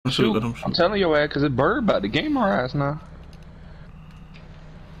Shoot, I'm telling your ass, cause it's bird about to game our ass now.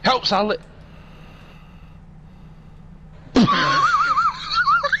 Help, solid.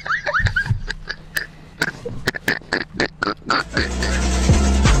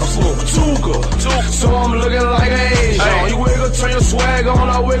 So I'm looking like an Asian. You wiggle, turn your swag on,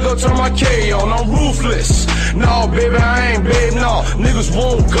 I wiggle, turn my K on. I'm ruthless. No, baby, I ain't, babe, no. Niggas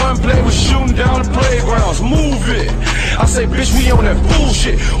want gunplay, we shooting down the playgrounds. Move it. I say, bitch, we on that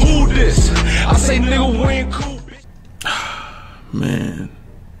bullshit. Who this? I say, nigga, we ain't cool, bitch. Man,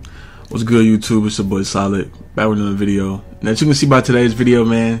 what's good, YouTube? It's your boy Solid, back with another video. Now, as you can see by today's video,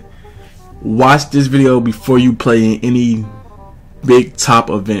 man, watch this video before you play in any big top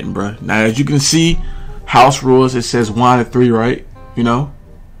event, bruh. Now, as you can see, house rules, it says 1 out of 3, right? You know,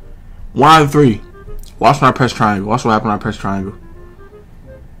 1 out of 3. Watch when I press triangle. Watch what happens when I press triangle.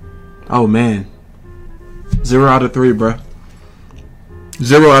 Oh man, 0 out of 3, bruh.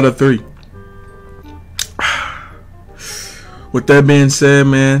 0 out of 3. With that being said,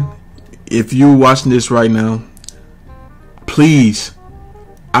 man, if you watching this right now, please,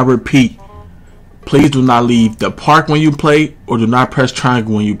 I repeat, please do not leave the park when you play, or do not press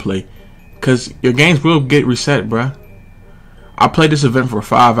triangle when you play, because your games will get reset, bruh. I played this event for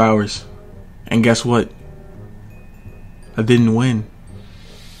 5 hours, and guess what? I didn't win.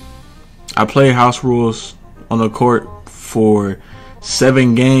 I played house rules on the court for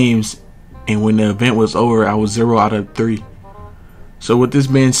 7 games, and when the event was over, I was 0 out of 3. So with this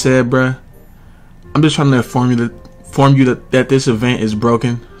being said, bruh, I'm just trying to inform you that this event is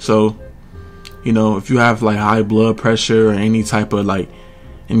broken. So, you know, if you have like high blood pressure or any type of like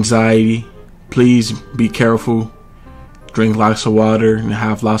anxiety, please be careful. Drink lots of water and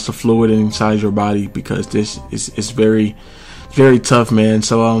have lots of fluid inside your body, because this is very tough, man.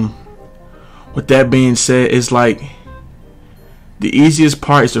 So with that being said, it's like the easiest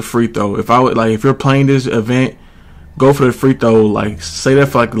part is the free throw. If you're playing this event, go for the free throw, like say that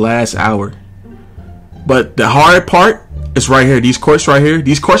for like the last hour. But the hard part is right here. These courts right here,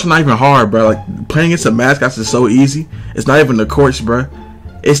 these courts are not even hard, bro. Like playing against the mascots is so easy. It's not even the courts, bro.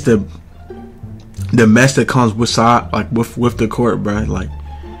 It's the mess that comes with the court, bro. Like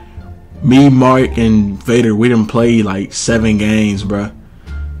me, Mark, and Vader, we didn't play like 7 games, bro.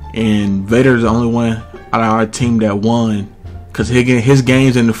 And Vader's the only one out of our team that won, cause his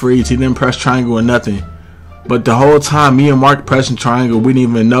games in the freeze. He didn't press triangle or nothing. But the whole time, me and Mark pressing triangle, we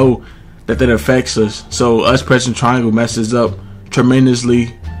didn't even know that affects us. So us pressing triangle messes up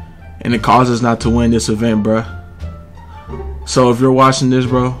tremendously, and it causes us not to win this event, bro. So if you're watching this,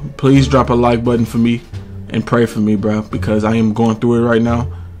 bro, please drop a like button for me and pray for me, bro, because I am going through it right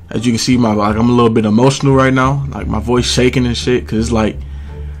now. As you can see, I'm a little bit emotional right now, like my voice shaking and shit, cause it's like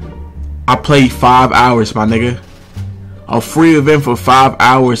I played 5 hours, my nigga, a free event for 5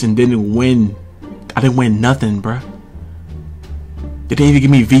 hours and didn't win. I didn't win nothing, bro. They didn't even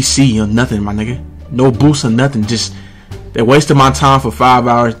give me VC or nothing, my nigga. No boost or nothing. Just they wasted my time for 5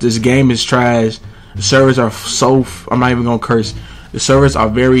 hours. This game is trash. The servers are I'm not even gonna curse. The servers are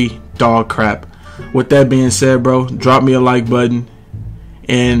very dog crap. With that being said, bro, drop me a like button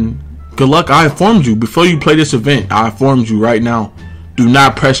and good luck. I informed you before you play this event. I informed you right now. Do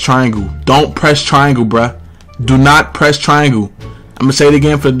not press triangle. Don't press triangle, bruh. Do not press triangle. I'm gonna say it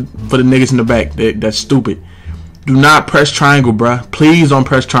again for the niggas in the back that's stupid. Do not press triangle, bruh. Please don't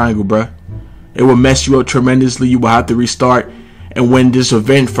press triangle, bruh. It will mess you up tremendously. You will have to restart. And when this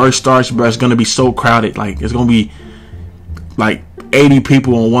event first starts, bruh, it's gonna be so crowded. Like it's gonna be like 80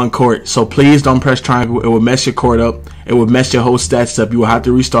 people on one court. So please don't press triangle. It will mess your court up. It will mess your whole stats up. You will have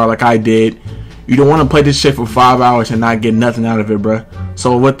to restart like I did. You don't want to play this shit for 5 hours and not get nothing out of it, bruh.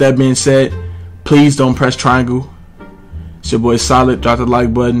 So with that being said, please don't press triangle. It's your boy Solid. Drop the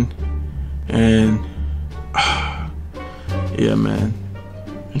like button. And yeah, man,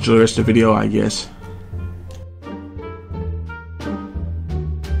 enjoy the rest of the video, I guess.